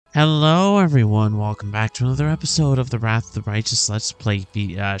Hello everyone, welcome back to another episode of the Wrath of the Righteous Let's Play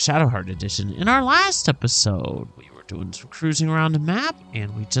Shadowheart Edition. In our last episode, we were doing some cruising around the map,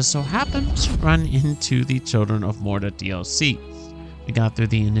 and we just so happened to run into the Children of Morta DLC. We got through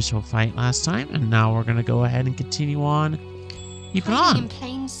the initial fight last time, and now we're going to go ahead and continue on. Keep it on. In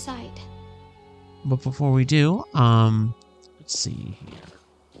plain sight. But before we do, let's see here.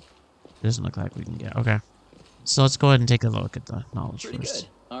 Doesn't look like we can get, okay. So let's go ahead and take a look at the knowledge Pretty first. good,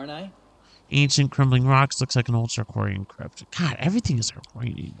 aren't I? Ancient crumbling rocks, looks like an old Sarkorian crypt. God, everything is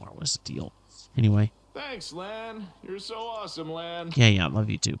Sarkorian anymore. What's the deal? Anyway. Thanks, Lan. You're so awesome, Lan. Yeah,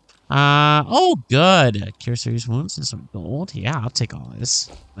 love you too. Oh, good. Cure serious wounds and some gold. Yeah, I'll take all this.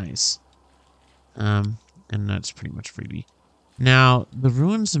 Nice. And that's pretty much freebie. Now, the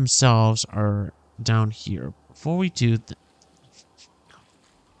ruins themselves are down here. Before we do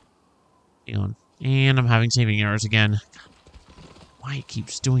hang on. And I'm having saving errors again. Why it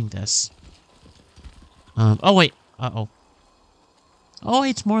keeps doing this? Oh wait. Uh-oh. Oh,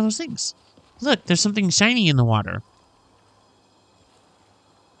 it's more of those things. Look, there's something shiny in the water.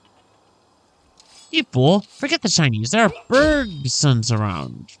 You fool. Forget the shinies. There are Bergsons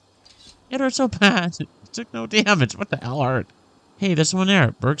around. It hurt so bad. It took no damage. What the hell hurt? Hey, there's one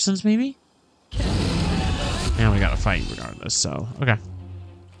there. Bergsons, maybe? And we gotta fight regardless, so, okay.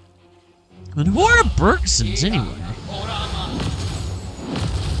 And who are Bergsons anyway?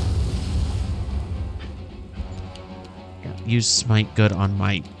 Use smite good on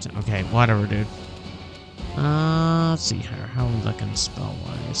might. Okay, whatever, dude. Let's see here. How are we looking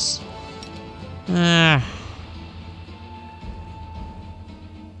spell-wise?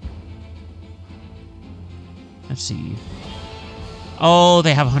 Let's see. Oh,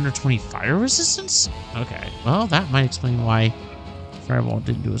 they have 120 fire resistance? Okay, well, that might explain why Fireball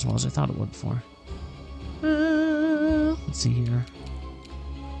didn't do as well as I thought it would before. Let's see here.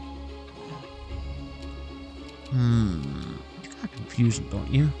 You got confusion, don't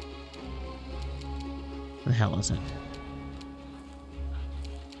you? What the hell is it?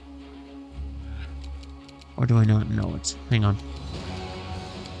 Or do I not know it? Hang on.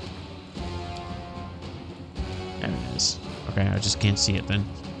 There it is. Okay, I just can't see it then.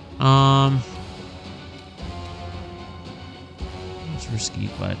 It's risky,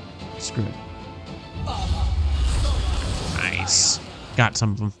 but screw it. Nice. Got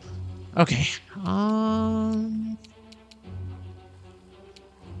some of them. Okay.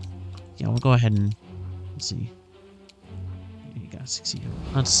 Yeah, we'll go ahead and let's see. You got 60.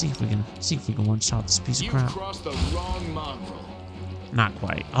 Let's see if we can one-shot this piece of crap. You crossed the wrong mongrel. Not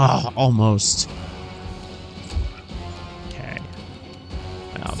quite. Oh, almost. Okay.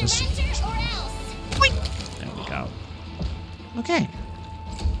 Wow, this. There we go. Okay.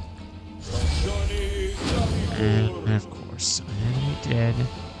 And of course, enemy dead.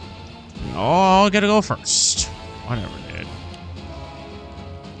 We all gotta go first. Whatever, dude.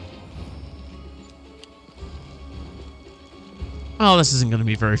 Oh, this isn't gonna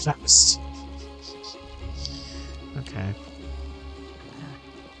be very fast. Okay.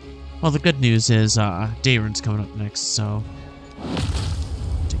 Well, the good news is, Daron's coming up next, so.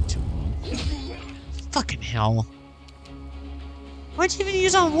 Take too long. Fucking hell. Why'd you even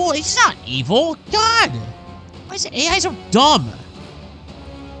use on Wolf? He's not evil. God! Why is AI so dumb?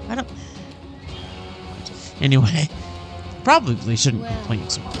 I don't. Anyway, probably shouldn't complain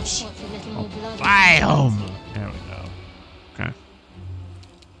so much. Oh, biome! There we go. Okay.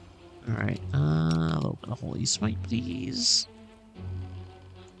 Alright, a little bit of Holy Smite, please.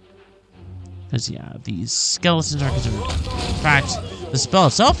 Because, yeah, these skeletons are considered evil. In fact, the spell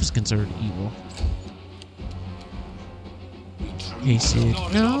itself is considered evil. Hasted.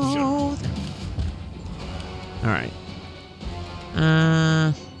 No! Alright.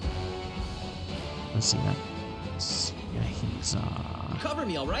 Let's see that. Yeah, he's Cover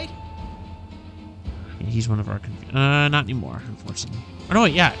me, all right? Yeah, he's one of our not anymore, unfortunately. Oh no,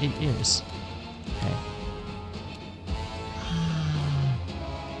 wait, yeah, it is. Okay.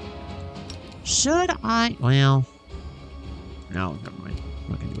 Should I? Well, no, never mind.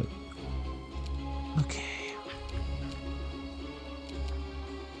 I'm not gonna do it. Okay.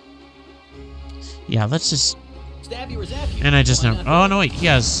 Yeah, let's just. Stab you or zap you. And I just never. Oh no, wait, he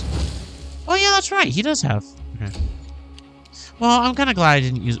has. Oh yeah, that's right. He does have. Okay. Well, I'm kind of glad I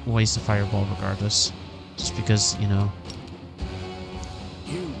didn't waste a fireball regardless, just because you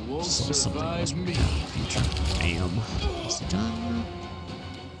You won't something else survive in me. the future. Bam. Is it done?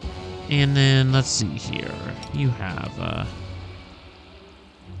 And then let's see here. You have.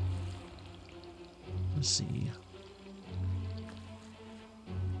 Let's see.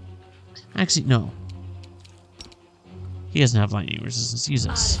 Actually, no. He doesn't have lightning resistance. Use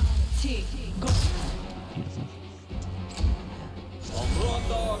this. Beautiful.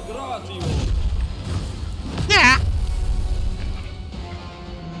 Yeah.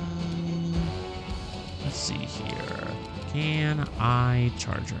 Let's see here. Can I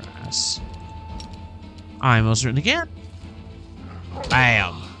charge her ass? I most certainly can.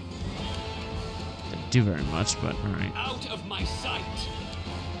 Bam. Didn't do very much, but all right. Out of my sight.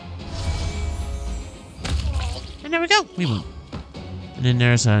 And there we go. We won. And then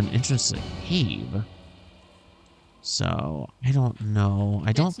there's an entrance to the cave. So I don't know.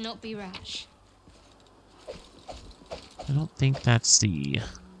 Let's not be rash. I don't think that's the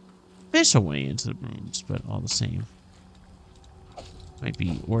official way into the rooms, but all the same, might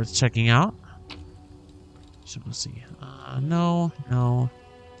be worth checking out. So let's see. No.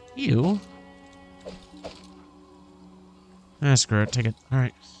 You. Ah, screw it. Take it. All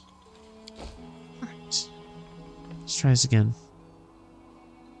right. Let's try this again.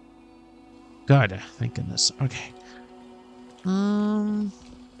 Good. Thank goodness. Okay. Some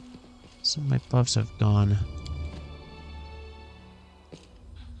of my buffs have gone.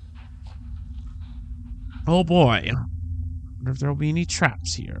 Oh boy. I wonder if there'll be any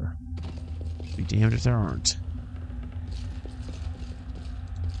traps here. Be damned if there aren't.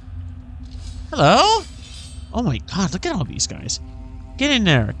 Hello? Oh my god, look at all these guys. Get in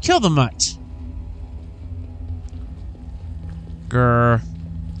there. Kill the mutt. Grr.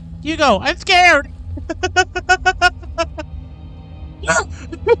 You go. I'm scared. Oh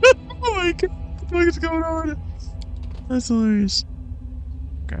my god. What is going on? That's hilarious.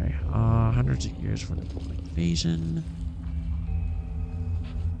 Okay. Hundreds of years for the invasion.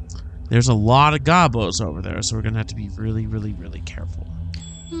 There's a lot of gobos over there, so we're gonna have to be really, really, really careful.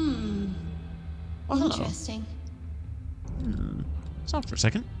 Oh, hello. Interesting. Stop for a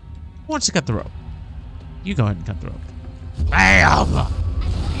second. Who wants to cut the rope? You go ahead and cut the rope. Bam!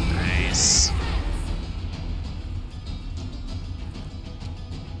 Nice.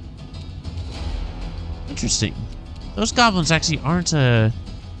 Interesting. Those goblins actually aren't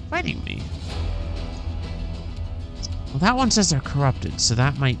fighting me. Well, that one says they're corrupted, so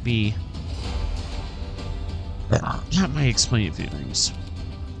that might be... That might explain a few things.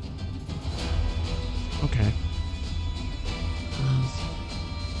 Okay.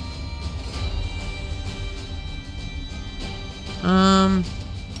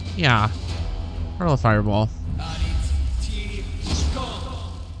 Yeah. Hurl a fireball.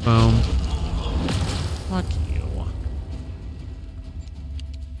 Boom. Fuck you.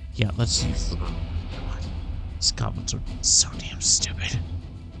 Yeah, let's see. God, these goblins are so damn stupid.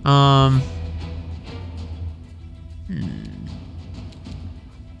 Let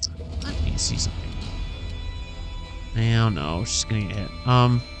me see something. Oh no, she's gonna get hit.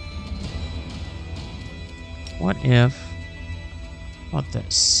 What if... What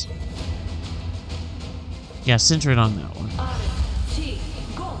this? Yeah, center it on that one.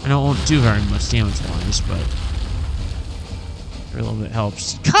 I know it won't do very much damage-wise, but... a little bit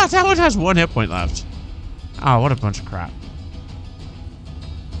helps. God, that one has 1 hit point left. Oh, what a bunch of crap.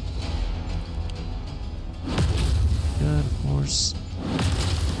 Good, of course.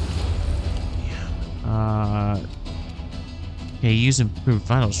 Yeah. Okay, use improved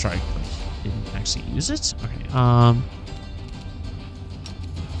vital strike, but didn't actually use it? Okay,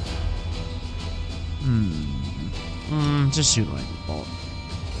 just shoot lightning bolt.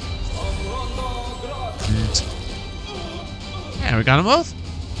 Yeah, we got them both.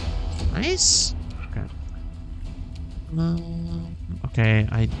 Nice. Okay. Okay,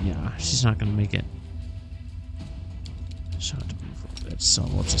 yeah, she's not gonna make it. She'll have to move a little bit, so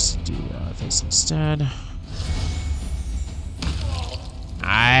we'll just do this instead.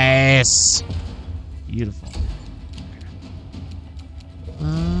 Nice. Beautiful. Okay.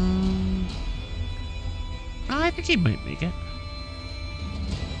 I think he might make it.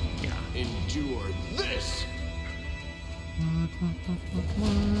 Yeah. Endure this.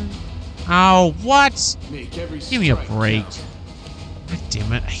 Oh, what? Make every Give me a strike break. count. God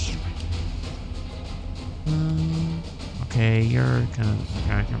damn it. I hate it. Okay, you're kind of...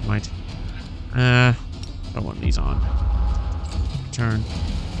 Okay, never mind. Don't want these on. Turn.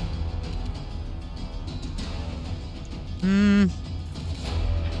 I'm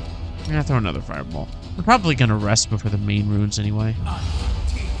gonna throw another fireball. We're probably gonna rest before the main runes anyway.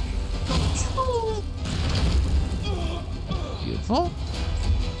 Beautiful.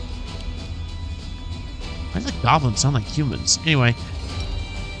 Why do the goblins sound like humans? Anyway.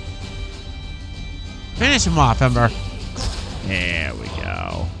 Finish him off, Ember. There we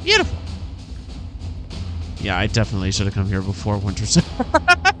go. Beautiful. Yeah, I definitely should have come here before winter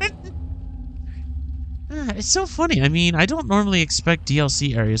started. It's so funny. I mean, I don't normally expect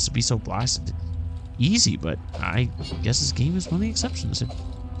DLC areas to be so blasted easy, but I guess this game is one of the exceptions. If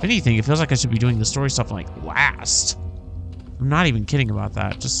anything, it feels like I should be doing the story stuff like last. I'm not even kidding about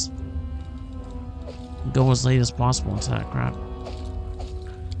that. Just go as late as possible into that crap.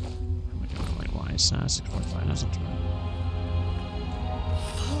 Like, why is 6.5? That's not too bad.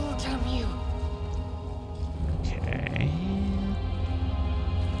 Oh, damn you. Okay.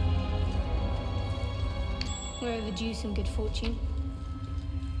 We're overdue some good fortune.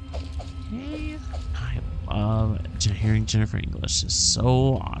 Okay. I love hearing Jennifer English. It's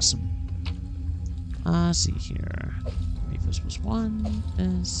so awesome. Let's see here. If this was one,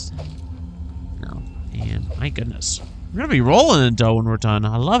 this. No. And my goodness. We're gonna be rolling in dough when we're done.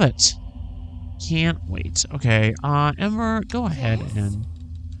 I love it. Can't wait. Okay, Ember, go ahead and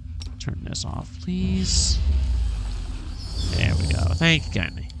turn this off, please. There we go. Thank you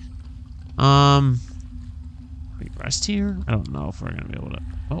kindly. We rest here? I don't know if we're gonna be able to.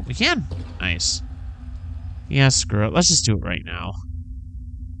 Oh, we can. Nice. Yeah, screw it. Let's just do it right now.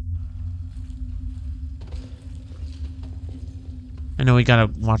 I know we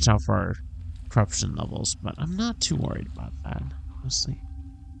gotta watch out for our corruption levels, but I'm not too worried about that, honestly.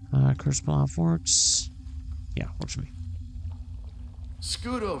 Curse Blob works. Yeah, works for me.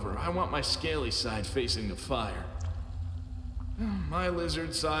 Scoot over. I want my scaly side facing the fire. My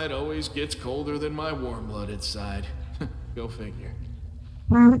lizard side always gets colder than my warm-blooded side. Go figure.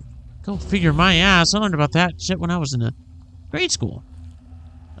 Go figure my ass. I learned about that shit when I was in grade school.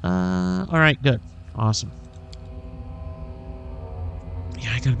 Alright, good. Awesome.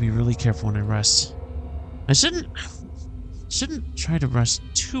 Yeah, I gotta be really careful when I rest. I shouldn't try to rest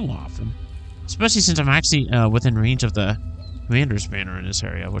too often. Especially since I'm actually within range of the commander's banner in this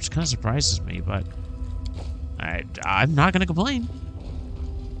area, which kind of surprises me, but I'm not gonna complain.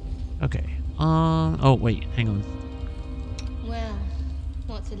 Okay. Oh, wait, hang on. Well,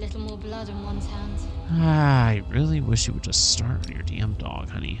 what's a little more blood on one's hands? I really wish you would just start on your damn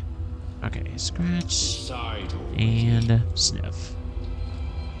dog, honey. Okay, scratch. Sorry to and sniff.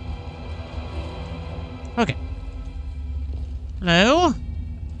 Okay. Hello?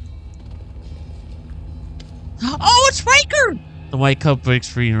 Oh, it's Ryker! The white cub breaks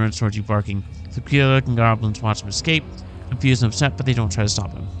free and runs towards you, barking. The peculiar-looking goblins watch him escape, confused and upset, but they don't try to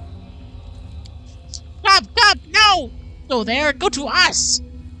stop him. Stop! No! Go there! Go to us!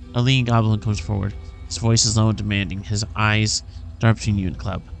 A lean goblin comes forward. His voice is low and demanding, his eyes dark between you and the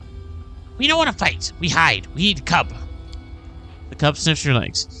club. We don't want to fight. We hide. We need cub. The cub sniffs your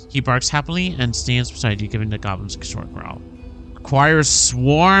legs. He barks happily and stands beside you, giving the goblins a short growl. Requires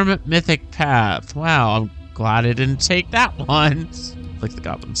Swarm Mythic Path. Wow, I'm glad I didn't take that one. Like the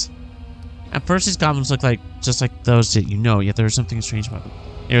goblins. At first, these goblins look just like those that you know, yet there is something strange about them.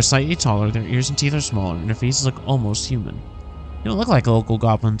 They are slightly taller, their ears and teeth are smaller, and their faces look almost human. They don't look like local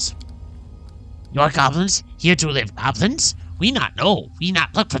goblins. Your goblins? Here to live goblins? We not know. We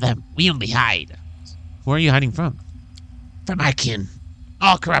not look for them. We only hide. Where are you hiding from? From my kin.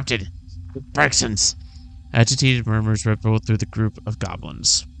 All corrupted. Bergsons. Agitated murmurs ripple through the group of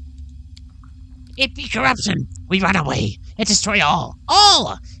goblins. It be corruption. We run away. It destroy all.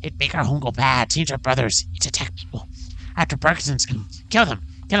 All! It make our home go bad. Change our brothers. It attack people. After Bergsons come, kill them.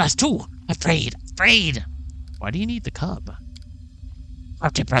 Kill us too. Afraid. Afraid. Why do you need the cub?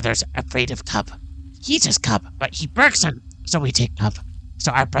 Corrupted brothers afraid of cub. He just cub, but he Bergson. So we take cub.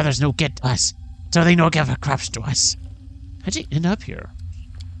 So our brothers no get to us. So they no give a corruption to us. How'd you end up here?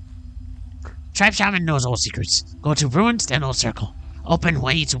 Tribe Shaman knows all secrets. Go to ruins, then old circle. Open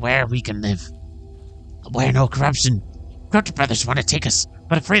way to where we can live. Where no corruption. Corrupted brothers want to take us,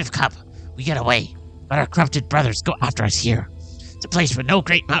 but afraid of cub. We get away, but our corrupted brothers go after us here. It's a place with no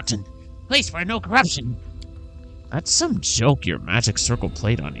great mountain. Place where no corruption. That's some joke your magic circle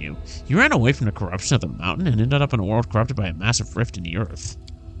played on you. You ran away from the corruption of the mountain and ended up in a world corrupted by a massive rift in the earth.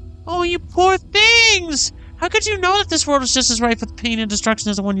 Oh, you poor things! How could you know that this world was just as rife with pain and destruction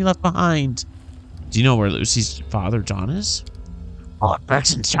as the one you left behind? Do you know where Lucy's father, John, is? Old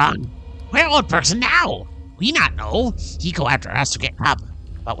Bergson's John. Where old Bergson now? We not know. He go after us to get cub.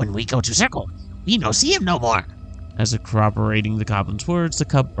 But when we go to circle, we no see him no more. As if corroborating the goblin's words, the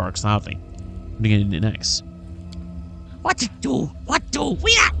cub barks loudly. Beginning to next. What to do? What do?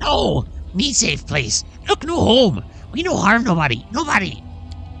 We not know. Me safe place. Look no home. We no harm nobody. Nobody.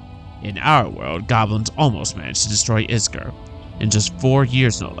 In our world, goblins almost managed to destroy Isgar. In just 4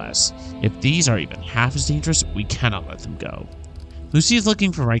 years, no less. If these are even half as dangerous, we cannot let them go. Lucy is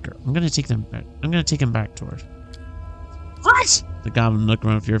looking for Ryker. I'm gonna take him back to her. What? The goblin looked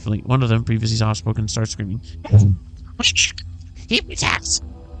around fearfully. One of them, previously soft-spoken, starts screaming. He attacks.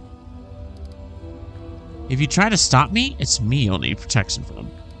 If you try to stop me, it's me you'll need protection from.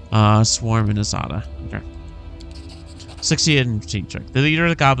 Swarm and Azada. Okay. Succeeded in fatigue check. The leader of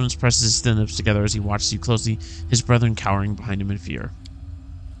the goblins presses his thin lips together as he watches you closely, his brethren cowering behind him in fear.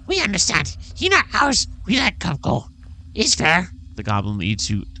 We understand. He not ours. We let Cub go. Is fair. The goblin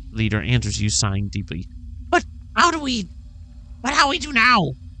leader answers you, sighing deeply. But how we do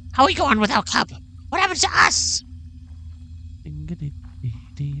now? How we go on without Cub? What happens to us?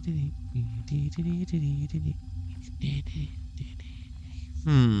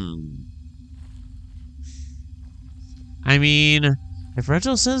 I mean, if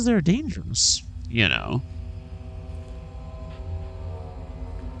Regill says they're dangerous, you know.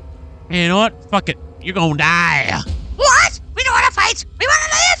 You know what? Fuck it. You're gonna die. What? We don't want to fight. We want to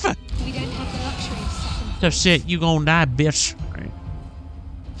live. We don't have the luxury of second. Tough shit. You gonna die, bitch. Right.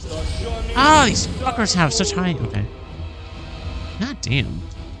 Oh, these fuckers have such high. Okay. God damn.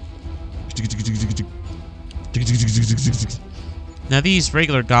 Now these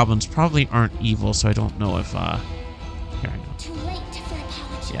regular goblins probably aren't evil, so I don't know if here I go. Too late for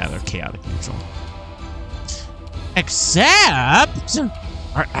apologies. Yeah, they're chaotic neutral. Except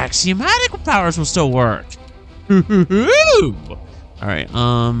our axiomatic powers will still work. Alright,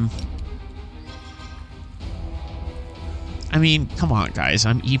 I mean, come on guys,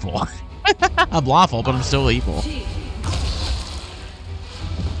 I'm evil. I'm lawful, but I'm still evil.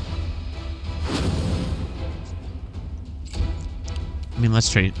 I mean, let's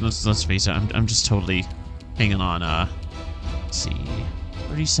face it. I'm just totally hanging on. Let's see,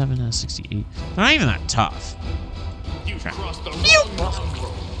 37 out of 68. They're not even that tough. You've crossed the wrong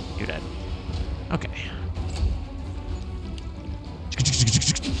road. You're dead. Okay.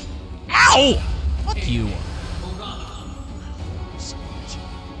 Ow! Fuck you.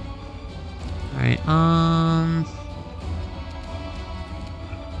 All right.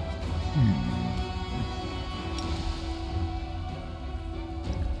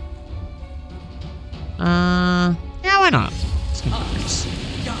 Yeah, why not? Let's get these.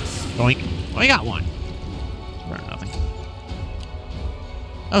 Boink. Oh, I got one. Or nothing.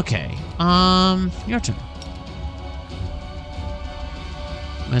 Okay. Your turn.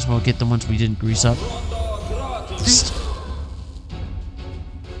 Might as well get the ones we didn't grease up.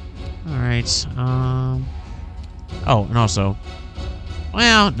 Alright, oh, and also...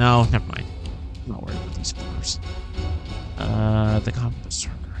 Well, no, never mind. I'm not worried about these flowers. The Goblin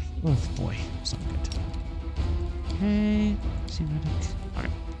Berserker. Oh, boy. It's not good. Okay. Okay.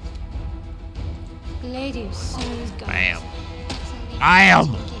 Lady of Souls Guard. Bam. I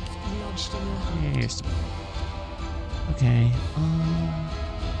am. Yeah, you're still... Okay,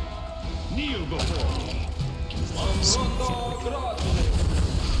 Kneel before me.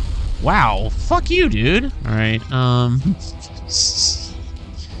 Wow, fuck you, dude. Alright, Alright.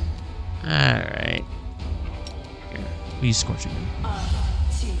 Here, we use Scorching.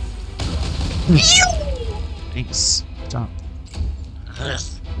 Thanks. Stop.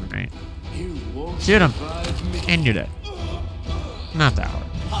 Alright. Shoot him. And you're dead. Not that hard.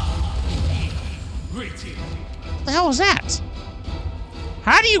 What the hell was that?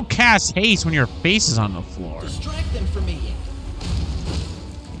 How do you cast haste when your face is on the floor? Distract them for me.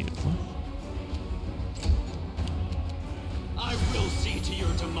 Beautiful. I will see to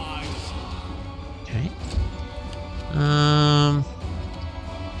your demise. Okay.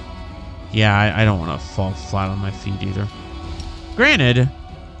 Yeah, I don't want to fall flat on my feet either. Granted,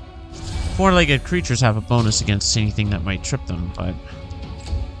 four-legged creatures have a bonus against anything that might trip them, but...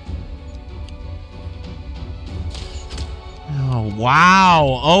 Oh,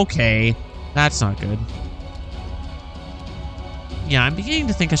 wow. Okay. That's not good. Yeah, I'm beginning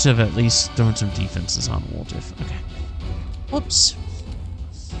to think I should have at least thrown some defenses on Woldiff. Okay. Whoops.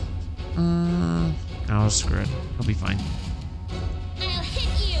 Oh, screw it. He'll be fine. I'll hit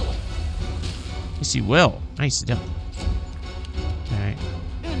you. Yes, you will. Nice done. Alright.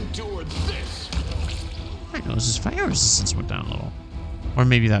 Endure this. I noticed his fire resistance went down a little. Or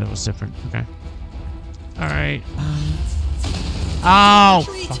maybe that was different. Okay. Alright. Oh,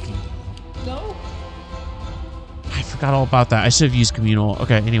 fucking. No. I forgot all about that. I should have used communal.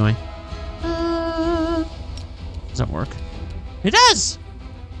 Okay, anyway. Does that work? It does!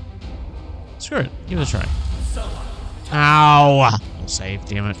 Screw it. Give it a try. Ow! I'll save,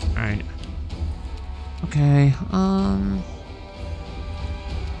 damn it. Alright. Okay,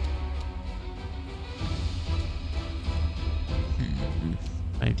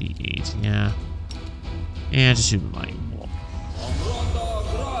 5d8, yeah. And just shoot my wall.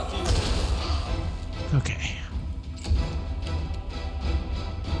 Okay.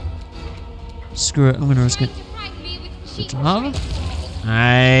 Screw it, I'm gonna risk it. Good job.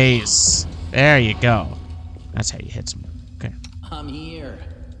 Nice. There you go. That's how you hit someone. Okay. I'm here.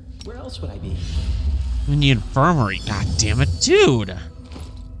 Where else would I be? In the infirmary. God damn it, dude.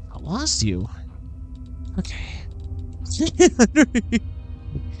 I lost you. Okay.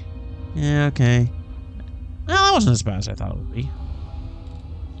 Yeah, okay. Well, that wasn't as bad as I thought it would be.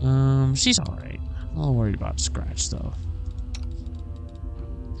 She's alright. I'm a little worried about Scratch, though.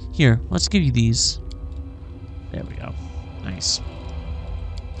 Here, let's give you these. There we go. Nice.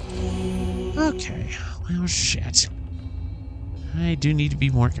 Okay. Well, shit. I do need to be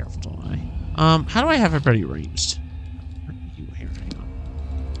more careful, don't I? How do I have everybody arranged? You here, hang on.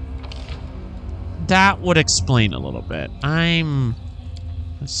 That would explain a little bit.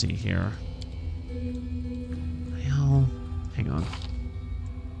 Let's see here. Well, hang on.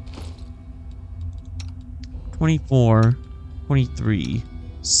 24, 23,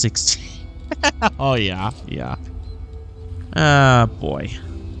 16. Oh, yeah, yeah. Boy.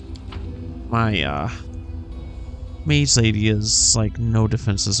 My, mage lady is, like, no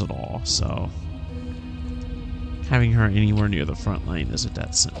defenses at all, so having her anywhere near the front line is a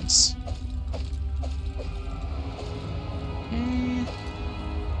death sentence.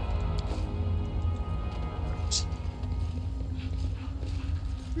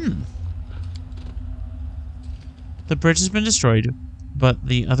 The bridge has been destroyed, but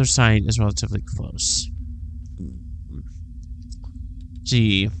the other side is relatively close.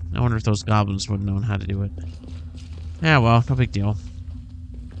 Gee, I wonder if those goblins would have known how to do it. Yeah, well, no big deal.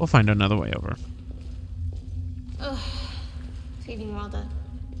 We'll find another way over. Ugh, feeling rather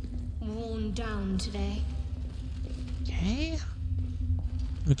worn down today. Okay.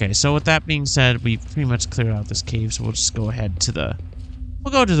 Okay, so with that being said, we've pretty much cleared out this cave, so we'll just go ahead to the...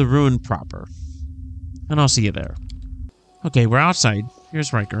 We'll go to the ruin proper. And I'll see you there. Okay, we're outside.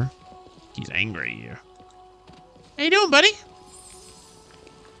 Here's Ryker. He's angry here. How you doing, buddy?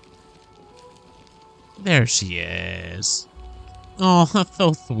 There she is. Oh,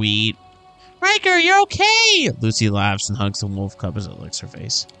 so sweet. Ryker, you're okay! Lucy laughs and hugs the wolf cub as it licks her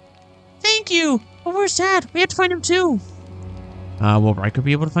face. Thank you! But where's Dad? We have to find him too. Will Ryker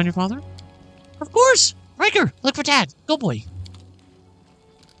be able to find your father? Of course! Ryker, look for Dad! Go, boy!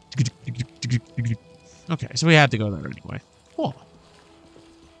 Okay, so we have to go there anyway. Cool.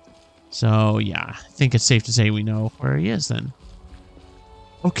 So, yeah, I think it's safe to say we know where he is then.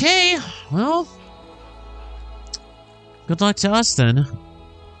 Okay, well... Good luck to us then.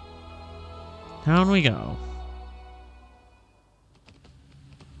 Down we go.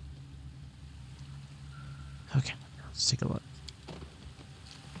 Okay, let's take a look.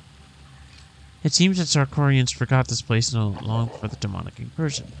 It seems that Sarkorians forgot this place long before the demonic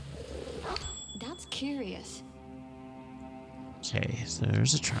incursion. That's curious. Okay, so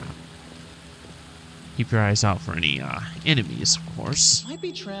there's a trap. Keep your eyes out for any enemies, of course. Might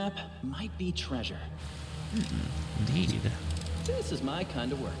be trap, might be treasure. Indeed. This is my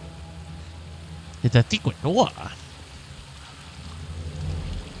kind of work. It's a secret door.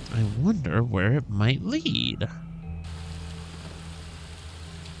 I wonder where it might lead.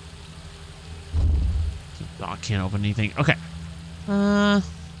 Oh, I can't open anything. Okay. All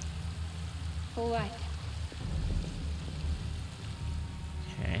right.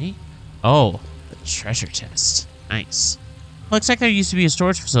 Okay. Oh, the treasure chest. Nice. Looks like there used to be a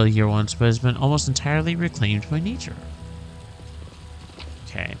storage facility here once, but has been almost entirely reclaimed by nature.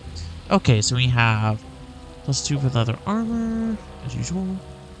 Okay. Okay, so we have +2 for leather armor, as usual.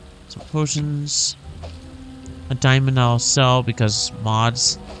 Some potions. A diamond I'll sell because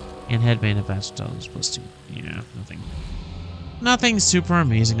mods and headband of fast stones +2. Yeah, nothing. Nothing super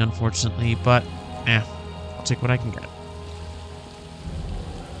amazing, unfortunately, but I'll take what I can get.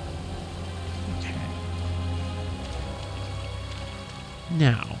 Okay.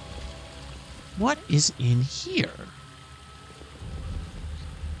 Now, what is in here?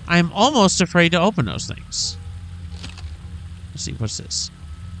 I'm almost afraid to open those things. Let's see, what's this?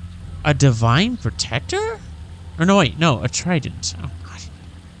 A divine protector? Or no, wait, no, a trident. Oh, God.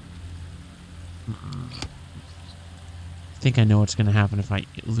 I think I know what's going to happen if I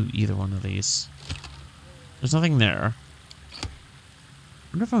loot either one of these. There's nothing there. I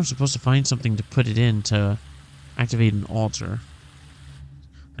wonder if I'm supposed to find something to put it in to activate an altar.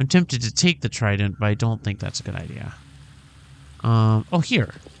 I'm tempted to take the trident, but I don't think that's a good idea. Oh,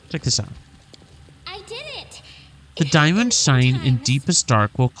 here. Check this out. I did it! The diamond shine in deepest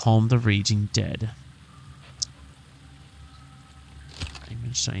dark will calm the raging dead.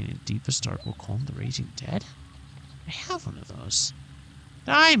 Diamond shine in deepest dark will calm the raging dead? I have one of those.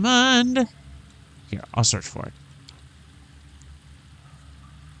 Diamond! Here, I'll search for it.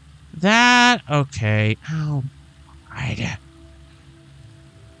 That, okay. Oh, right.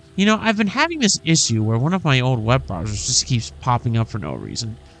 You know, I've been having this issue where one of my old web browsers just keeps popping up for no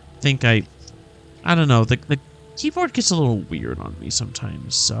reason. I don't know, the keyboard gets a little weird on me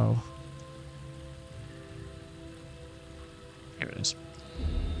sometimes, so... Here it is.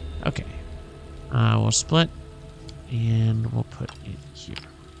 Okay. We'll split, and we'll put it here.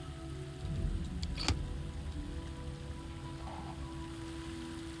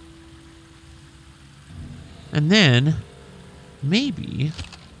 And then, maybe,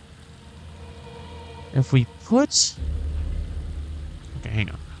 if we put... Okay, hang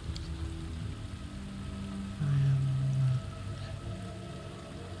on.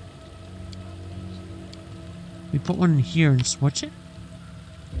 We put one in here and switch it?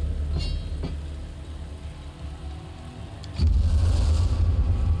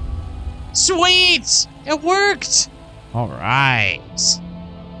 Sweet! It worked! Alright.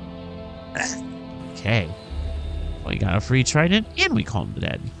 Okay. We got a free trident, and we calmed the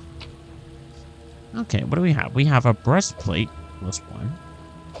dead. Okay, what do we have? We have a breastplate, plus one.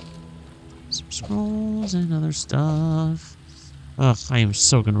 Some scrolls and other stuff. Ugh, I am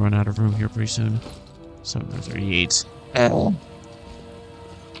so gonna run out of room here pretty soon. 738.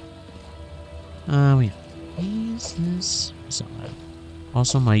 We have this.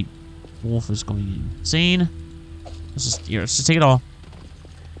 Also, my wolf is going insane. Let's just take it all.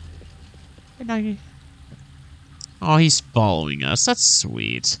 Good night. Oh, he's following us. That's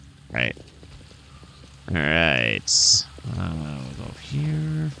sweet. Right. Alright. We'll go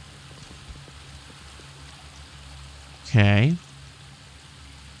here. Okay.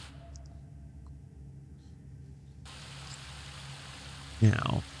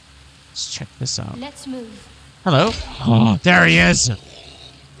 Now, let's check this out. Let's move. Hello. Oh, there he is.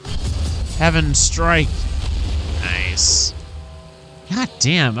 Heaven strike. Nice. God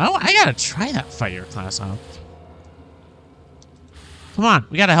damn. I gotta try that fighter class out. Come on,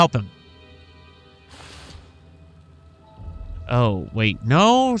 we gotta help him. Oh, wait.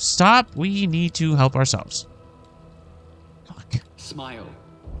 No, stop. We need to help ourselves. Fuck. Smile.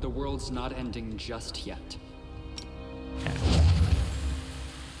 The world's not ending just yet. Okay.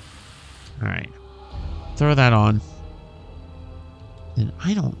 Alright. Throw that on. Then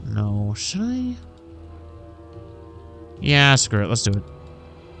I don't know. Should I? Yeah, screw it. Let's do it.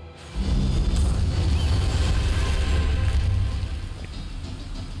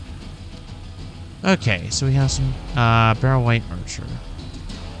 Okay, so we have some barrel white archer.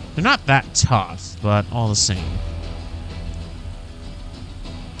 They're not that tough, but all the same.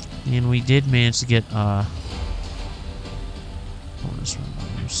 And we did manage to get bonus from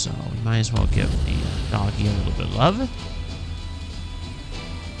here, so we might as well give the doggy a little bit of love.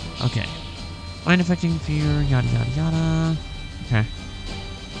 Okay. Mind affecting fear, yada yada yada. Okay.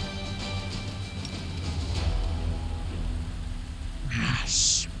 Ah,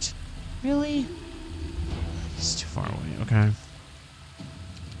 shoot. Really? He's too far away, okay.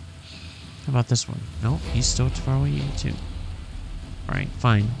 How about this one? Nope, he's still too far away too. Alright,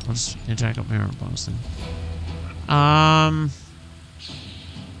 fine. I'll just jack up my armor bonus then.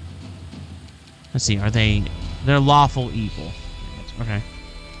 Let's see, they're lawful evil. Okay.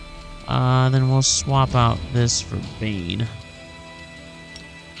 Then we'll swap out this for Bane.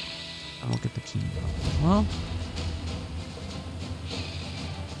 I will get the key as well.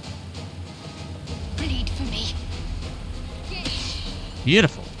 Bleed for me.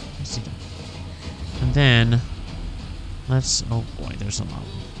 Beautiful. And then let's. Oh boy, there's a lot.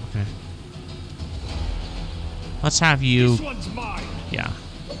 Okay. Let's have you. This one's mine. Yeah.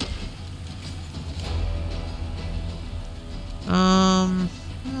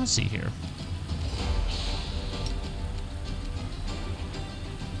 Let's see here.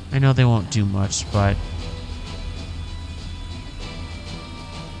 I know they won't do much, but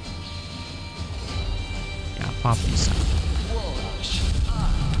yeah, pop these out.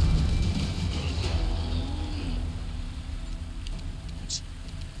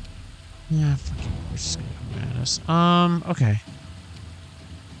 Yeah, fucking horse is gonna come at us. Okay.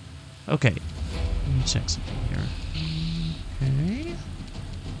 Okay. Let me check something here. Okay.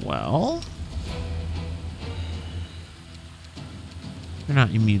 Well. They're not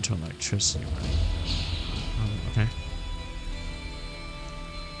immune to electricity, right? Okay.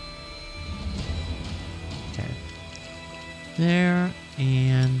 Okay. There,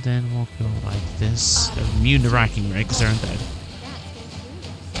 and then we'll go like this. They're immune to racking, right? Because they're undead.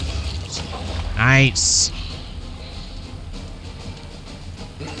 Nice.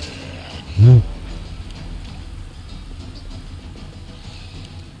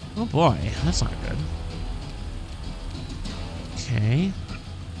 Oh boy, that's not good. Okay.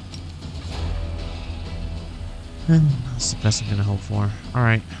 That's the best I'm gonna hope for.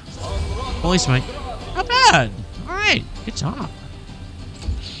 Alright. Holy smite. Not bad! Alright, good job.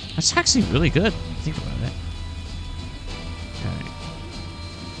 That's actually really good when you think about it. Okay.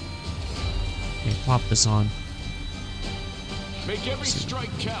 Okay, plop this on. Make every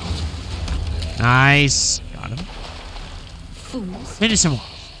strike count. Nice! Got him. Fools. Finish him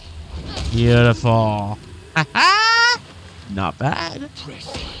off. Beautiful. Ha-ha! Not bad.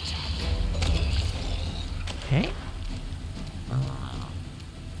 Okay.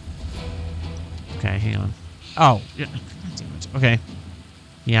 Okay, hang on. Oh, yeah. God damn it. Okay.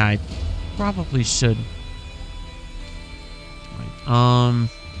 Yeah, I probably should. Right.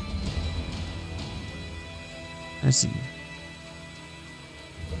 Let's see.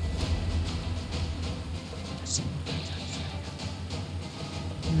 Let's see.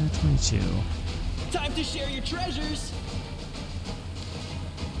 22. Time to share your treasures.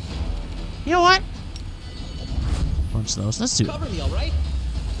 You know what? Bunch of those. Let's do it. Cover me, all right?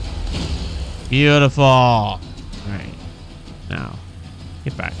 Beautiful. All right. Now,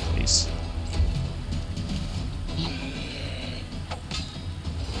 get back, please.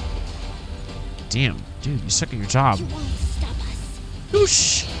 Damn, dude, you suck at your job. You won't stop us.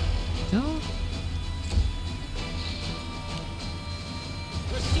 Whoosh. No.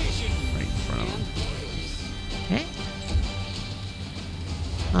 Right in front of him. Okay.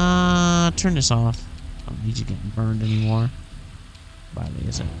 Turn this off. I don't need you getting burned anymore. By the way,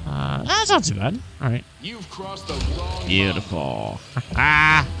 is it? That's not too bad. All right. You've crossed the wrong Beautiful.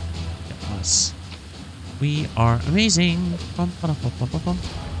 Ha us. We are amazing. Bum, ba, bum, bum, bum, bum.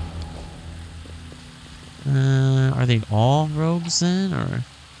 Are they all rogues then, or?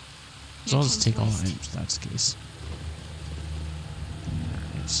 So I'll just take all items if that's the case.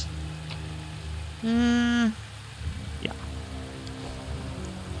 Alright. Yeah.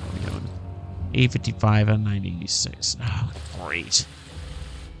 What are we doing? 855 and 986. Oh, great.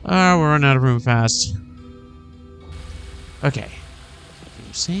 We're running out of room fast. Okay.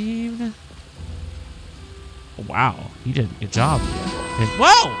 Game saved. Oh, wow. You did a good job. Okay.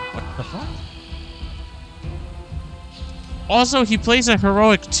 Whoa! What the fuck? Also, he plays a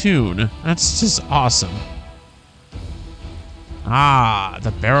heroic tune. That's just awesome. Ah,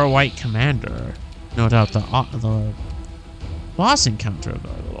 the Barrow White Commander. No doubt the boss encounter of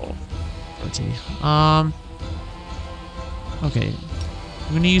our little party. Okay.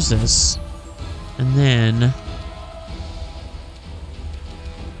 I'm gonna use this. And then...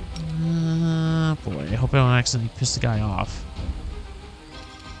 boy, I hope I don't accidentally piss the guy off.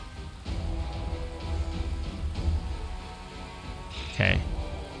 Okay.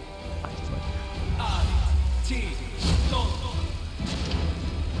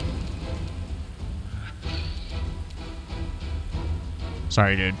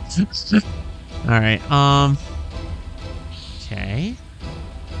 Sorry, dude. Alright, okay.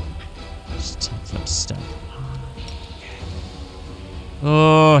 Just 10-foot step. Okay.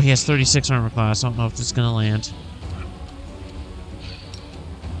 Oh, he has 36 armor class. I don't know if this is gonna land.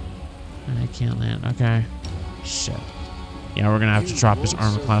 I can't land. Okay. Shit. Yeah, we're gonna have to drop his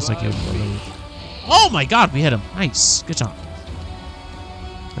armor class like it would believe. Oh my god, we hit him. Nice. Good job.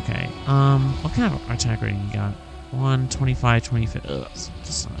 Okay. What kind of attack rating you got? 1, 25, 25. Ugh,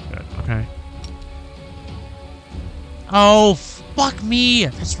 that's not good. Okay. Oh, fuck me.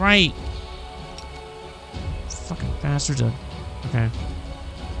 That's right. Fucking bastards. Okay.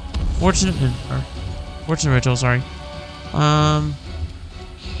 Fortunate Regill, sorry. And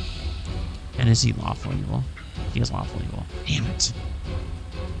is he lawful evil? He is lawful evil. Damn it.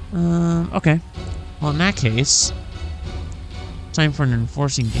 Okay. Well, in that case, time for an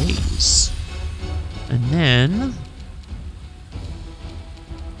enforcing gaze. And then...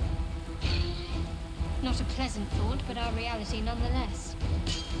 Not a pleasant thought, but our reality nonetheless.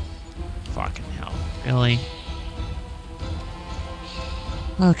 Fucking hell. Really?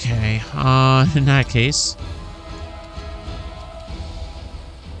 Okay. In that case...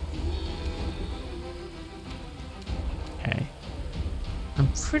 Okay. I'm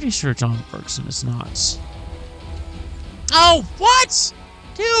pretty sure John Bergson is not. Oh, what?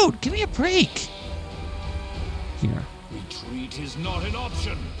 Dude, give me a break. Here. Retreat is not an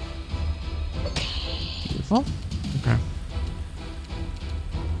option. Beautiful. Okay.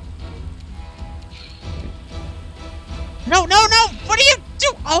 No, no, no! What do you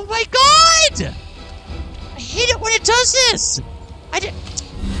do? Oh my god! I hate it when it does this!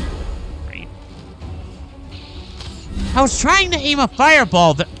 Great. I was trying to aim a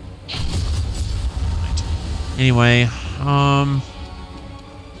fireball that... Anyway,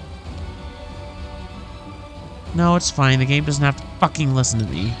 no, it's fine. The game doesn't have to fucking listen to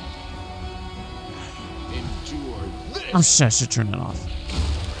me. Endure I'm sure I should turn that off.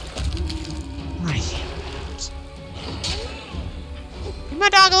 My leave my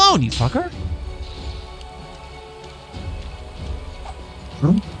dog alone, you fucker.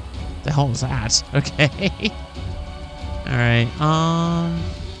 The hell was that? Okay. Alright,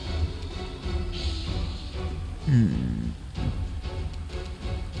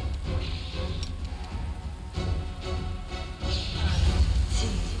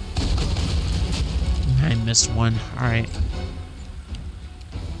 I missed one. Alright.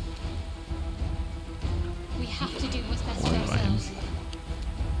 We have to do what's best for ourselves.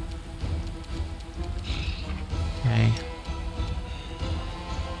 Okay.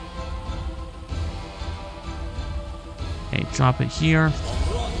 Okay, drop it here.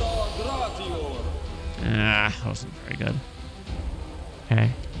 Ah, that wasn't very good. Okay.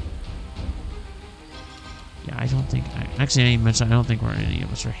 Yeah, I don't think... Actually, I didn't mention, I don't think any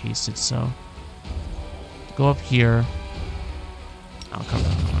of us are hasted, so... Go up here. I'll cover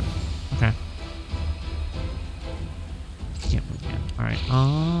that one. Okay. Can't move again. Alright,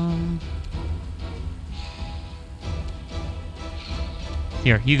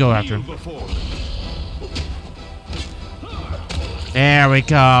 Here, you go after him. There we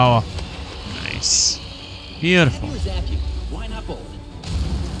go. Nice. Beautiful. Why not both?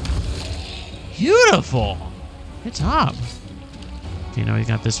 Beautiful. Good job. Okay, now we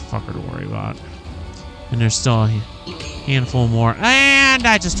got this fucker to worry about. And there's still a handful more. And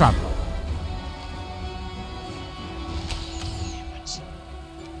I just dropped it. Damn it.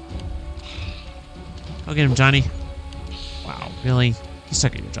 Go get him, Johnny. Wow, really? You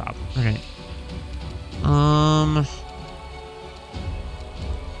suck at your job. Okay. How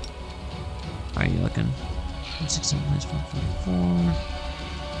are you looking? 167 minus 144.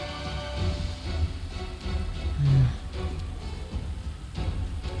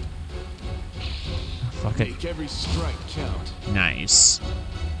 Fuck it. Make every strike count. Nice.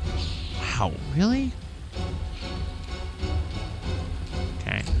 Wow, really?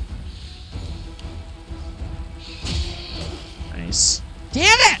 Okay. Nice.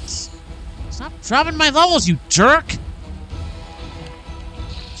 Damn it! Stop dropping my levels, you jerk!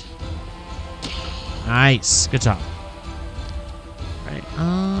 Nice. Good job. Right.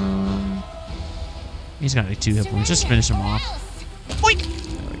 He's got like 2 hit points. Just finish him off. Boink!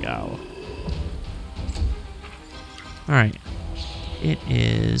 There we go. Alright. It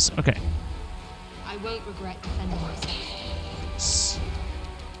is... Okay. I won't regret defending myself.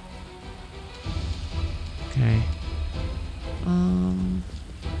 Okay.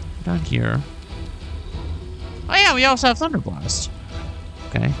 Down here. Oh yeah, we also have Thunder Blast.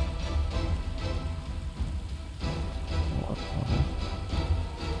 Okay.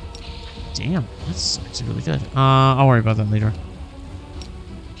 Damn, that's actually really good. I'll worry about that later.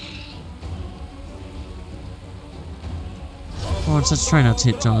 For once, let's try not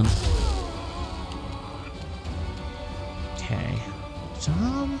to hit John. Okay.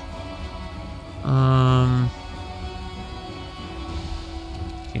 John?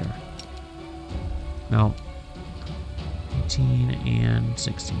 Here. No. 18 and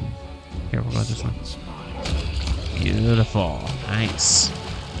 16. Here, we'll go this one. Beautiful. Nice.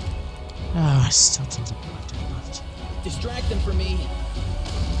 Oh, I still don't have one left. Distract them for me.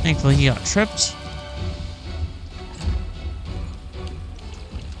 Thankfully, he got tripped.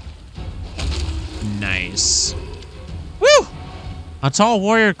 Nice. Woo! A tall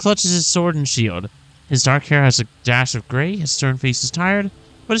warrior clutches his sword and shield. His dark hair has a dash of gray, his stern face is tired,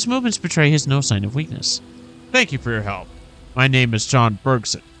 but his movements betray his no sign of weakness. Thank you for your help. My name is John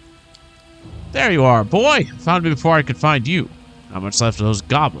Bergson. There you are, boy! Found me before I could find you. Not much left of those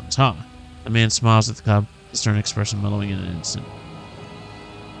goblins, huh? The man smiles at the cub, his stern expression mellowing in an instant.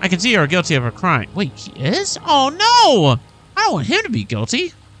 I can see you are guilty of a crime. Wait, he is? Oh no! I don't want him to be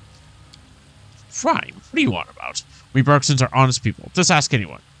guilty. Crime? What do you want about? We Bergsons are honest people. Just ask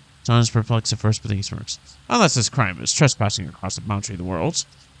anyone. John is perplexed at first, but then he smirks. Unless this crime is trespassing across the boundary of the worlds.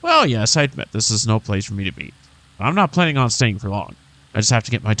 Well, yes, I admit this is no place for me to be. But I'm not planning on staying for long. I just have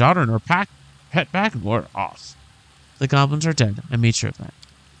to get my daughter and her pet back and we're off. The goblins are dead. I made sure of that.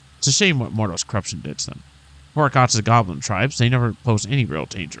 It's a shame what Mordo's corruption did to them. Before it got to the goblin tribes, they never posed any real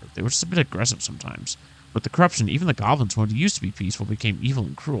danger. They were just a bit aggressive sometimes. With the corruption, even the goblins who used to be peaceful became evil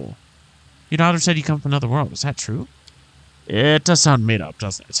and cruel. Your daughter said you come from another world. Is that true? It does sound made up,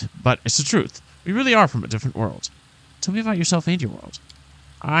 doesn't it? But it's the truth. We really are from a different world. Tell me about yourself and your world.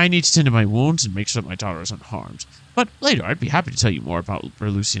 I need to tend to my wounds and make sure that my daughter is unharmed. But later, I'd be happy to tell you more about where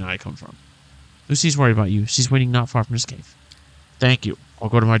Lucy and I come from. Lucy's worried about you. She's waiting not far from this cave. Thank you. I'll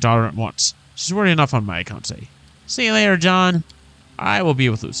go to my daughter at once. She's worried enough on my account today. See you later, John. I will be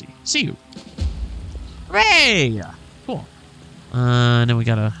with Lucy. See you. Hooray! And then we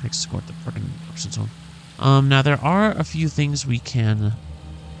gotta escort the frickin' Bergson's home. Now there are a few things we can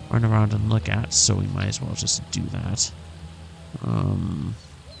run around and look at, so we might as well just do that.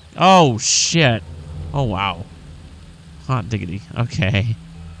 Oh, shit. Oh, wow. Hot diggity. Okay.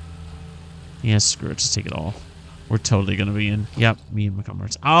 Yeah, screw it. Just take it all. We're totally gonna be in. Yep, me and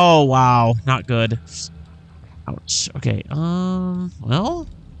McCummers. Oh, wow. Not good. Ouch. Okay, well.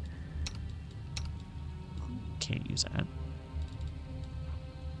 Can't use that.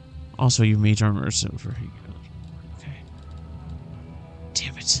 Also, your mage armor is over here. Okay.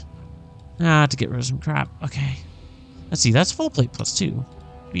 Damn it. Ah, to get rid of some crap. Okay. Let's see, that's full plate plus 2.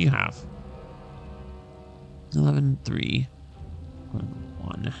 What do you have? 11, 3,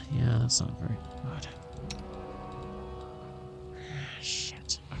 1. Yeah, that's not very good.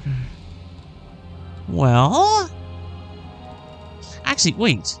 Shit. Okay. Well... Actually,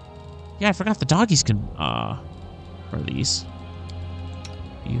 wait. Yeah, I forgot the doggies can, for these.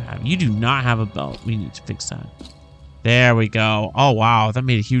 You do not have a belt. We need to fix that. There we go. Oh, wow. That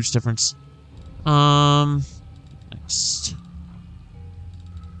made a huge difference. Next.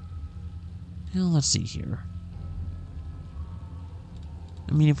 Well, let's see here.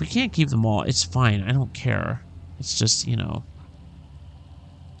 I mean, if we can't keep them all, it's fine. I don't care. It's just, you know.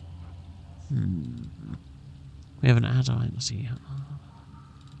 We have an add-on. Let's see.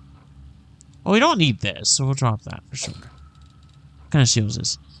 Oh, we don't need this, so we'll drop that for sure. What kind of shield is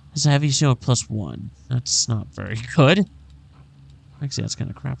this? It's a heavy shield plus 1. That's not very good. Actually, that's kind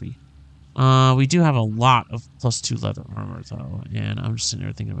of crappy. We do have a lot of plus 2 leather armor, though. And I'm just sitting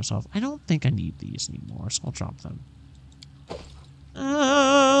there thinking to myself, I don't think I need these anymore, so I'll drop them.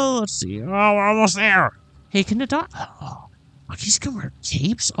 Let's see. Oh, we're almost there. Hey, can the dog... Oh, monkeys can wear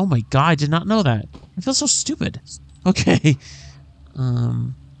capes? Oh my god, I did not know that. I feel so stupid. Okay.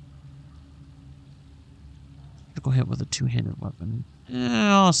 Go ahead with a 2-handed weapon.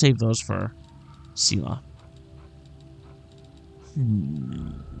 I'll save those for Sela.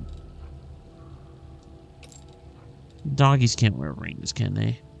 Doggies can't wear rings, can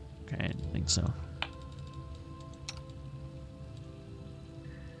they? Okay, I don't think so.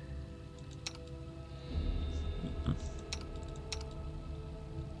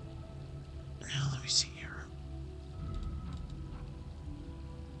 Now, let me see here.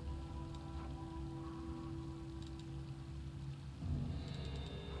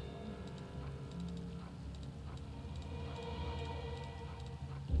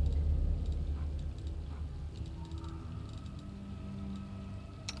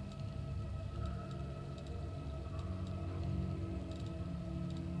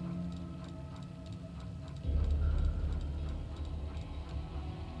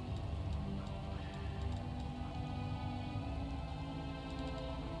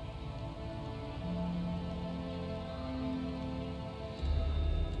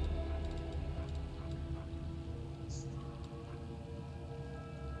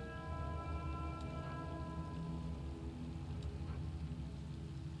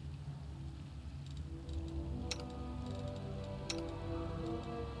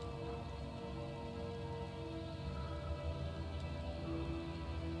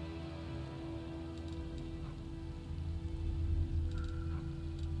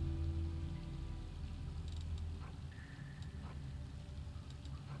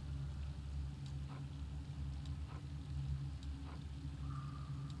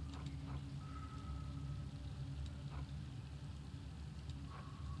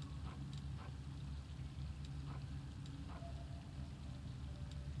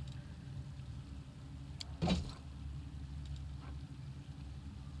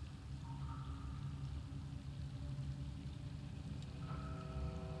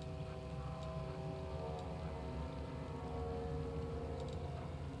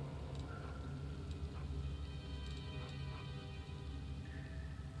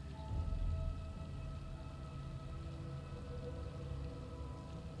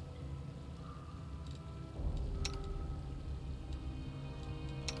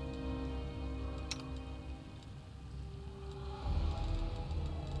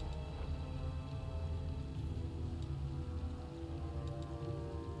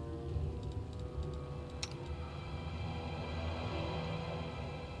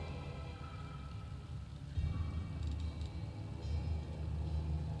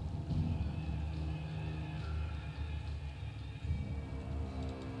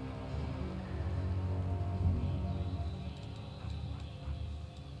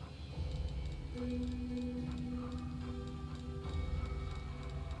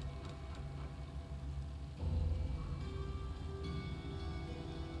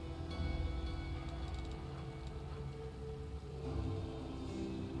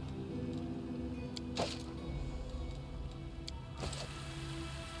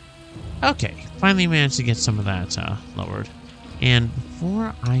 Okay, finally managed to get some of that lowered. And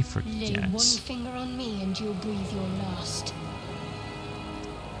before I Lay forget, one finger on me and you'll breathe your last.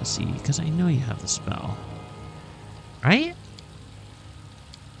 let's see, because I know you have the spell, right?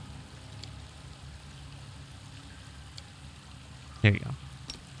 There you go.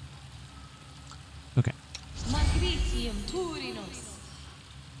 Okay. Magritium Turinos.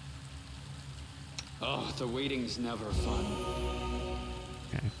 Oh, the waiting's never fun.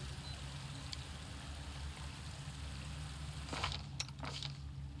 Okay.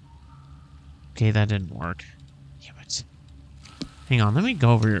 Okay, that didn't work. Damn it. Hang on, let me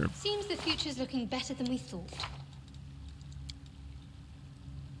go over here. Seems the future's looking better than we thought.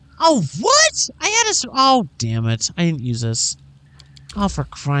 Oh, what? I had a... Oh, damn it. I didn't use this. Oh, for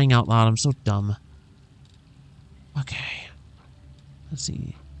crying out loud. I'm so dumb. Okay. Let's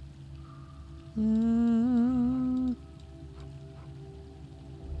see. I'm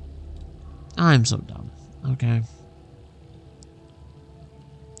so dumb. Okay.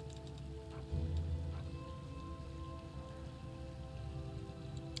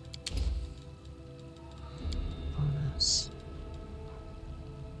 Bonus.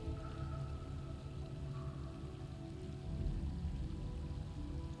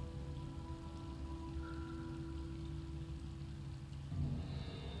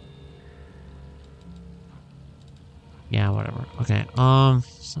 Yeah, whatever. Okay, son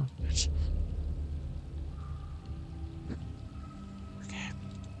of a bitch. Okay.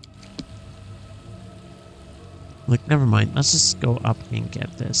 Look, never mind. Let's just go up and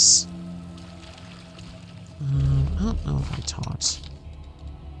get this. I don't know if I taught.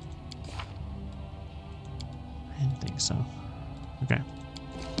 I didn't think so. Okay.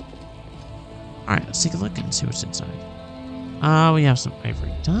 Alright, let's take a look and see what's inside. We have some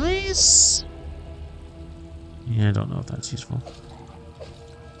ivory dice. Yeah, I don't know if that's useful.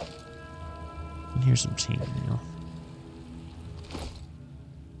 And here's some chainmail.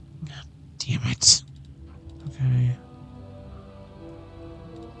 God damn it. Okay.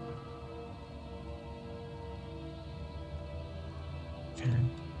 Okay.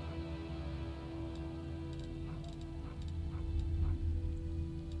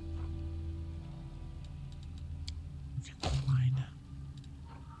 Okay, never mind.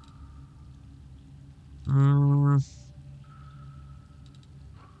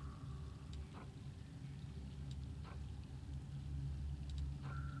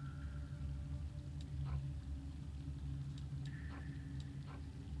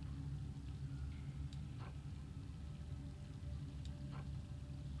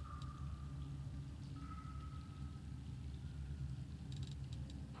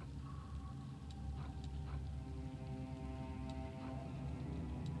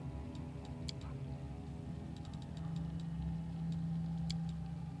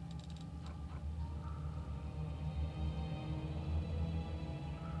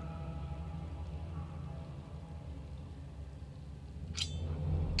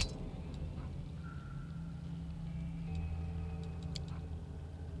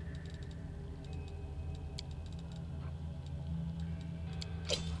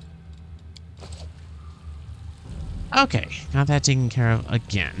 Okay, got that taken care of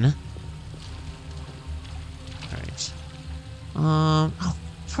again. Alright. Oh,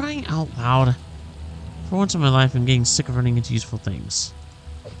 crying out loud. For once in my life, I'm getting sick of running into useful things.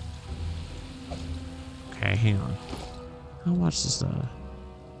 Okay, hang on. How much is the...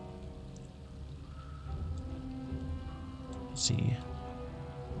 Let's see.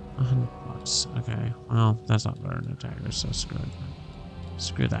 $100. Okay, well, that's not better than a dagger, so screw it.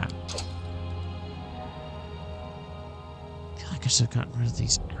 Screw that. I should have gotten rid of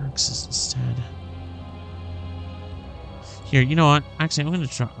these axes instead. Here, you know what? Actually, I'm going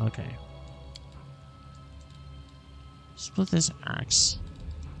to try... Okay. Split this axe.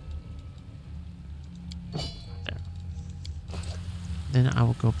 There. Then I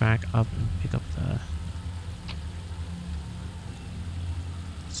will go back up and pick up the...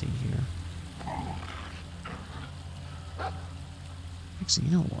 Let's see here. Actually,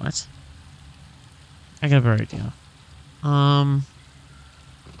 you know what? I got a better idea.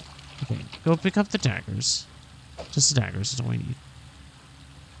 Okay, go pick up the daggers. Just the daggers is all we need.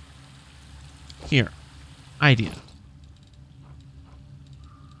 Here. Idea.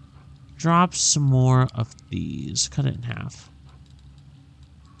 Drop some more of these. Cut it in half.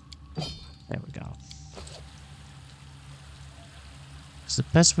 There we go. Because the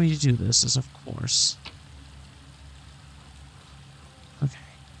best way to do this is, of course... Okay.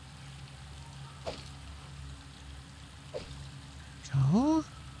 Go.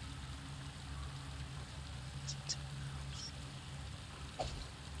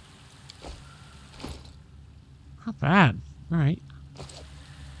 Not bad. Alright.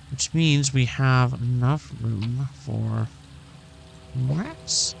 Which means we have enough room for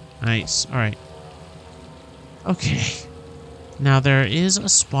rats. Nice. Alright. Okay. Now there is a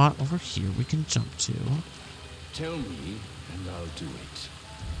spot over here we can jump to. Tell me, and I'll do it.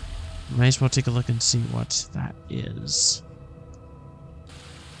 Might as well take a look and see what that is.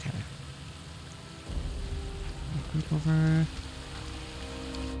 Okay. Click over.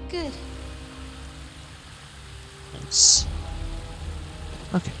 Good. Nice.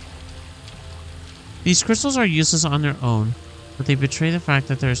 Okay. These crystals are useless on their own, but they betray the fact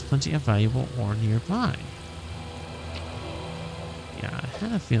that there is plenty of valuable ore nearby. Yeah, I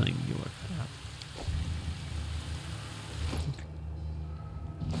had a feeling you would have.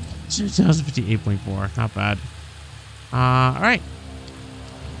 2058.4, not bad. Alright.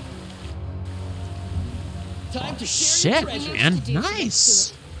 Time to share Shit, your treasure. man.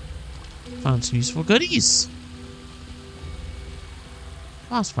 Nice. Found some useful goodies.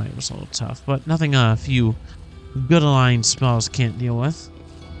 Boss fight was a little tough, but nothing a few good aligned spells can't deal with.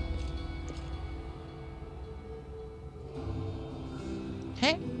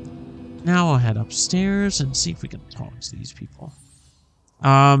 Okay. Now we'll head upstairs and see if we can talk to these people.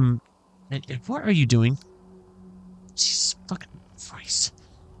 What are you doing? Jesus fucking Christ.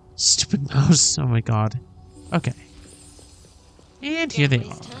 Stupid mouse. Oh my god. Okay. And here they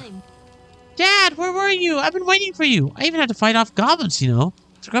are. Dad, where were you? I've been waiting for you. I even had to fight off goblins, you know.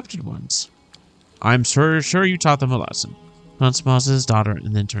 The corrupted ones. I'm sure you taught them a lesson. Hunt smiles at his daughter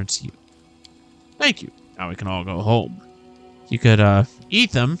and then turns to you. Thank you. Now we can all go home. You could,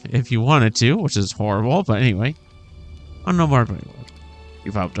 eat them if you wanted to, which is horrible, but anyway. I'm no more great world.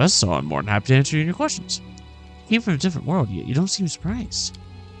 You've helped us, so I'm more than happy to answer your questions. You came from a different world, yet you don't seem surprised.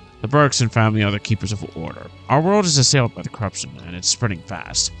 The Bergson family are the keepers of order. Our world is assailed by the corruption, and it's spreading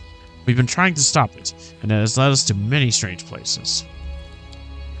fast. We've been trying to stop it, and it has led us to many strange places.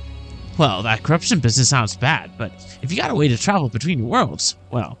 Well, that corruption business sounds bad, but if you got a way to travel between your worlds,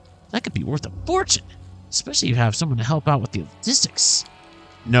 well, that could be worth a fortune. Especially if you have someone to help out with the logistics.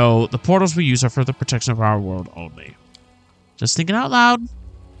 No, the portals we use are for the protection of our world only. Just thinking out loud.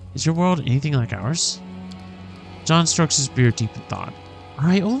 Is your world anything like ours? John strokes his beard deep in thought.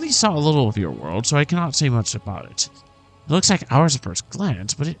 I only saw a little of your world, so I cannot say much about it. It looks like ours at first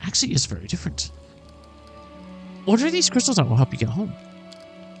glance, but it actually is very different. What are these crystals that will help you get home?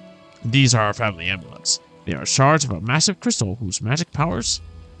 These are our family amulets. They are shards of a massive crystal whose magic powers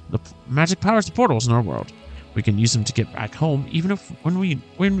the portals in our world. We can use them to get back home, even when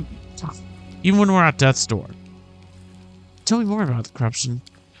we're at death's door. Tell me more about the corruption.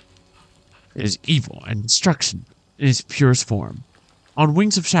 It is evil and destruction in its purest form. On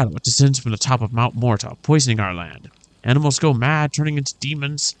wings of shadow, it descends from the top of Mount Morta, poisoning our land. Animals go mad, turning into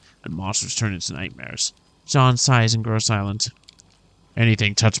demons, and monsters turn into nightmares. John sighs and grows silent.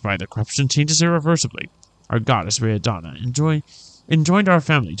 Anything touched by the corruption changes irreversibly. Our goddess Riadana enjoined our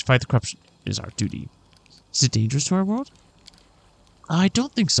family to fight the corruption. It is our duty. Is it dangerous to our world? I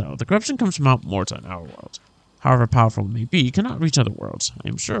don't think so. The corruption comes from Mount Morta in our world. However powerful it may be, it cannot reach other worlds. I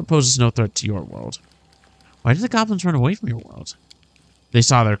am sure it poses no threat to your world. Why did the goblins run away from your world? They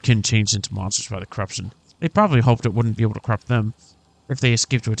saw their kin changed into monsters by the corruption. They probably hoped it wouldn't be able to corrupt them if they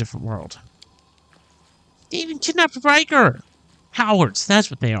escaped to a different world. They even kidnapped Ryker! Cowards, that's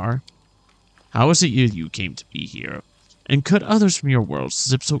what they are. How is it you came to be here? And could others from your world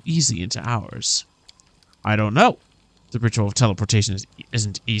slip so easily into ours? I don't know. The ritual of teleportation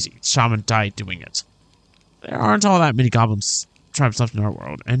isn't easy. The shaman died doing it. There aren't all that many goblins tribes left in our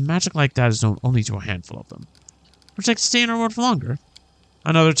world, and magic like that is known only to a handful of them. Would you like to stay in our world for longer?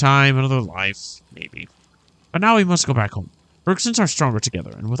 Another time, another life, maybe. But now we must go back home. Bergsons are stronger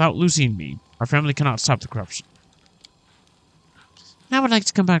together, and without Lucy and me, our family cannot stop the corruption. I would like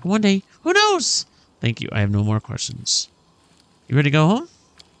to come back one day. Who knows? Thank you. I have no more questions. You ready to go home?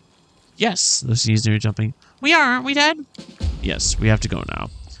 Yes, Lucy is near jumping. We are, aren't we, Dad? Yes, we have to go now.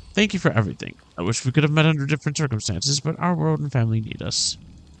 Thank you for everything. I wish we could have met under different circumstances, but our world and family need us.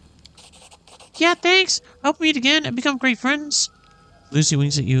 Yeah, thanks. Hope we meet again and become great friends. Lucy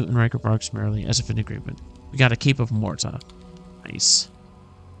winks at you and Ryker barks merrily as if in agreement. We got a Cape of Morta. Nice.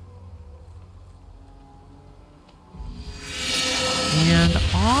 And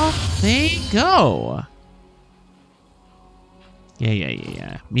off they go.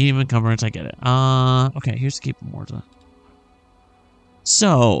 Yeah. Medium encumbrance, I get it. Okay, here's the Cape of Morta.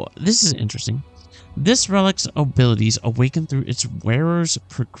 So, this is interesting. This relic's abilities awaken through its wearer's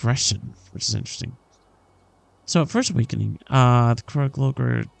progression, which is interesting. So, at first awakening, the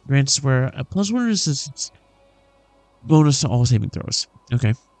Krugloger grants wearer a +1 resistance bonus to all saving throws.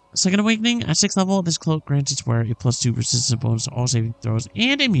 Okay. Second Awakening, at 6th level, this cloak grants its wearer a +2 resistance bonus to all saving throws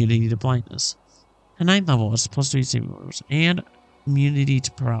and immunity to blindness. At 9th level, it's +3 saving throws and immunity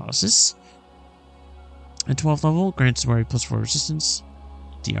to paralysis. At 12th level, grants its wearer a +4 resistance,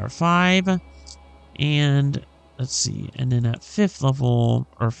 DR5, and let's see, and then at 5th level,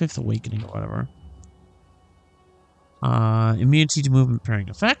 or 5th Awakening, or whatever, immunity to movement pairing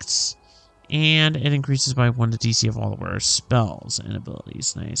effects, and it increases by 1 to DC of all the wearer's spells and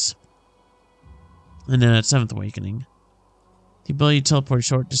abilities. Nice. And then at 7th Awakening, the ability to teleport a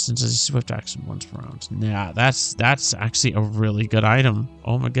short distance as a swift action once per round. Yeah, that's actually a really good item.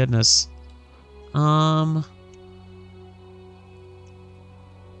 Oh my goodness. I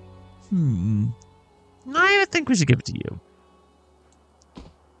think we should give it to you.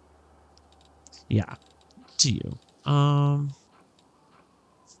 Yeah, to you.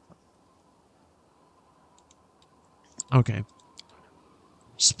 Okay.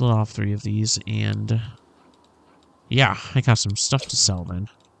 Split off 3 of these, and yeah, I got some stuff to sell then.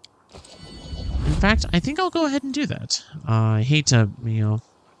 In fact, I think I'll go ahead and do that. I hate to, you know,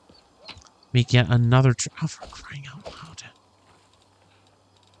 make yet another oh, for crying out loud.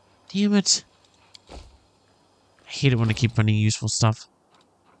 Damn it. I hate it when I keep finding useful stuff.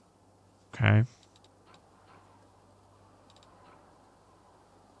 Okay.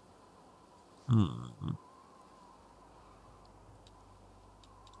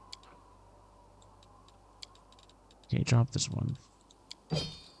 Okay, drop this one. Here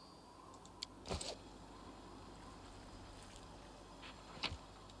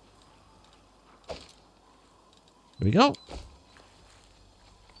we go.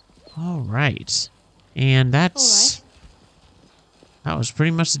 All right. And that's... That was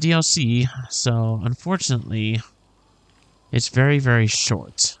pretty much the DLC. So, unfortunately, it's very, very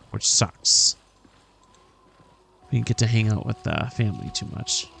short, which sucks. We didn't get to hang out with the family too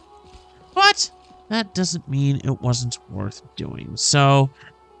much. But that doesn't mean it wasn't worth doing. So,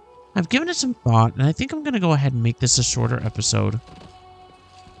 I've given it some thought, and I think I'm going to go ahead and make this a shorter episode.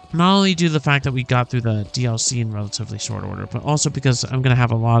 Not only due to the fact that we got through the DLC in relatively short order, but also because I'm going to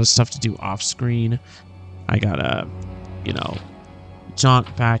have a lot of stuff to do off screen. I gotta, you know,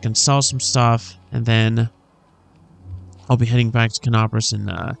 jaunt back and sell some stuff, and then I'll be heading back to Canopus in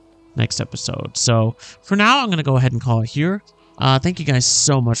the next episode. So, for now, I'm going to go ahead and call it here. Thank you guys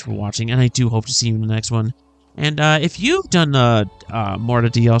so much for watching, and I do hope to see you in the next one. And if you've done more to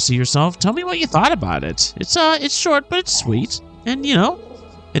DLC yourself, tell me what you thought about it. It's short, but it's sweet, and you know,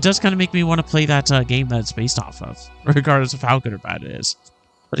 it does kind of make me want to play that game that it's based off of, regardless of how good or bad it is.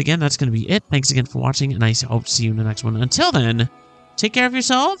 But again, that's going to be it. Thanks again for watching, and I hope to see you in the next one. Until then, take care of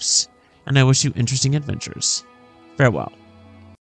yourselves, and I wish you interesting adventures. Farewell.